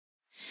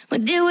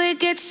When did we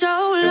get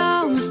so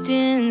lost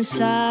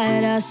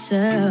inside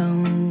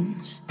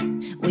ourselves?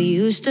 We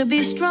used to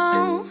be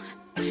strong,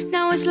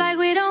 now it's like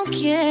we don't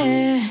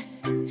care.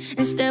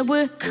 Instead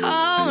we're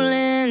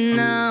calling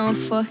out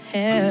for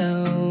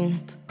help.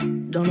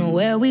 Don't know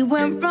where we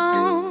went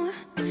wrong,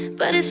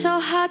 but it's so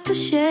hard to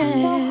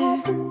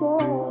share.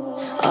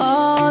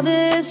 All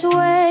this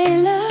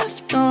weight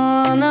left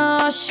on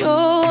our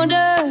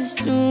shoulders,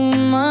 too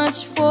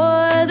much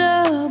for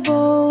the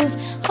both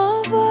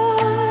of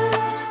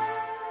us.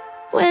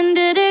 When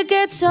did it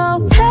get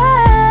so heavy?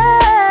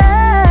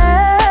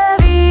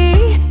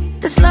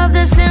 This love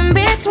that's in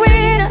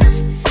between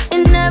us,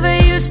 it never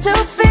used to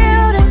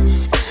feel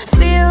this.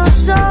 Feel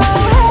so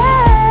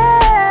heavy.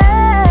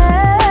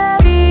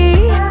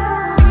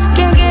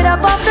 Can't get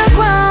up off the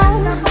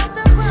ground,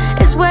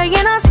 it's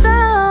weighing us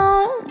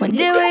down. When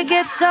did we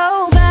get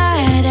so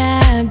bad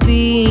at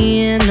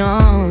being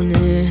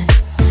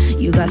honest?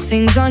 You got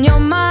things on your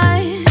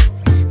mind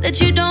that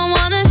you don't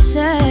wanna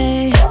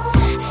say.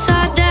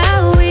 Thought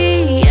that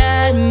we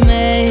had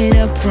made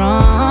a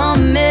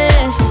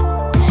promise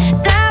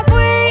that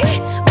we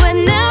would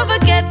never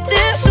get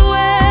this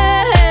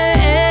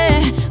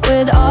way.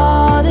 With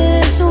all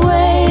this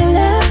weight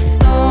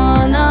left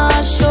on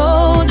our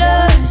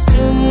shoulders,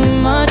 too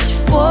much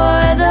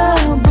for the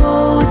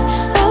both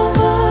of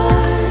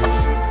us.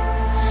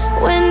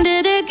 When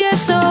did it get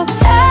so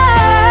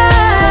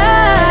heavy?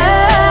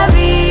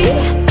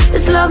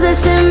 This love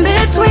that's in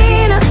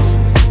between us,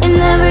 it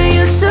never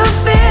used to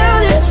feel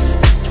this.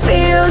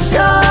 Feels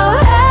so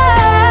heavy.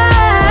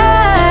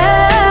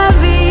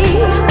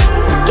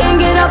 Can't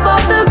get up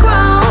off the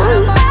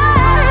ground,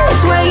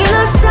 it's weighing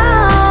us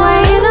down. It's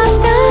weighing us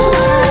down.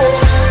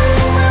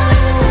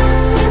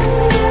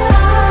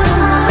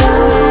 So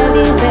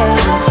heavy,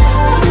 babe.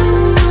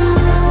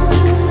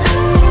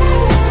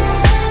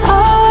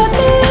 All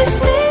these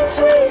things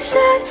we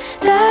said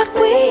that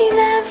we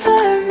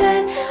never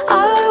meant,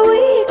 are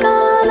we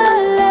gonna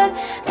let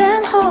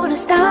them hold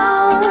us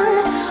down?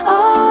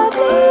 All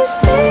these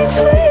things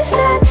we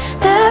said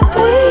that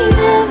we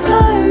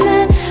never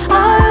meant,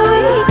 are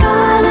we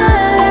gonna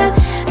let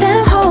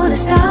them hold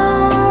us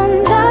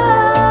down,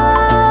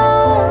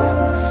 down?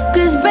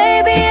 Cause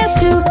baby it's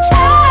too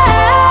heavy.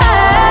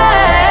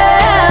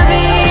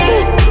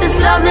 This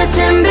love that's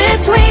in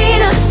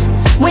between us,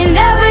 we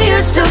never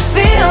used to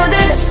feel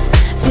this.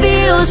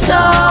 Feels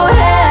so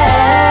heavy.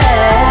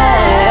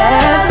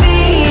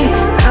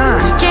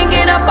 Can't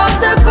get up off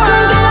the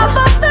ground,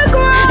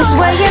 it's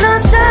weighing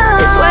us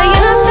down. It's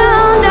weighing us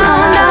down,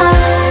 down, down.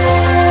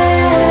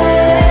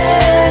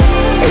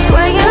 It's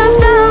weighing us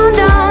down,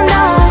 down,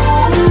 down.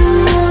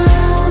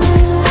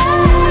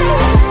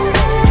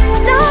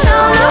 No, no,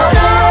 no,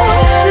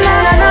 no,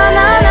 no,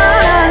 no, no,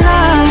 no.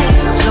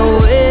 So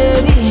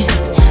heavy.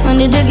 When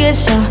did it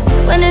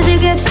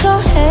get so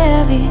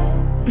heavy?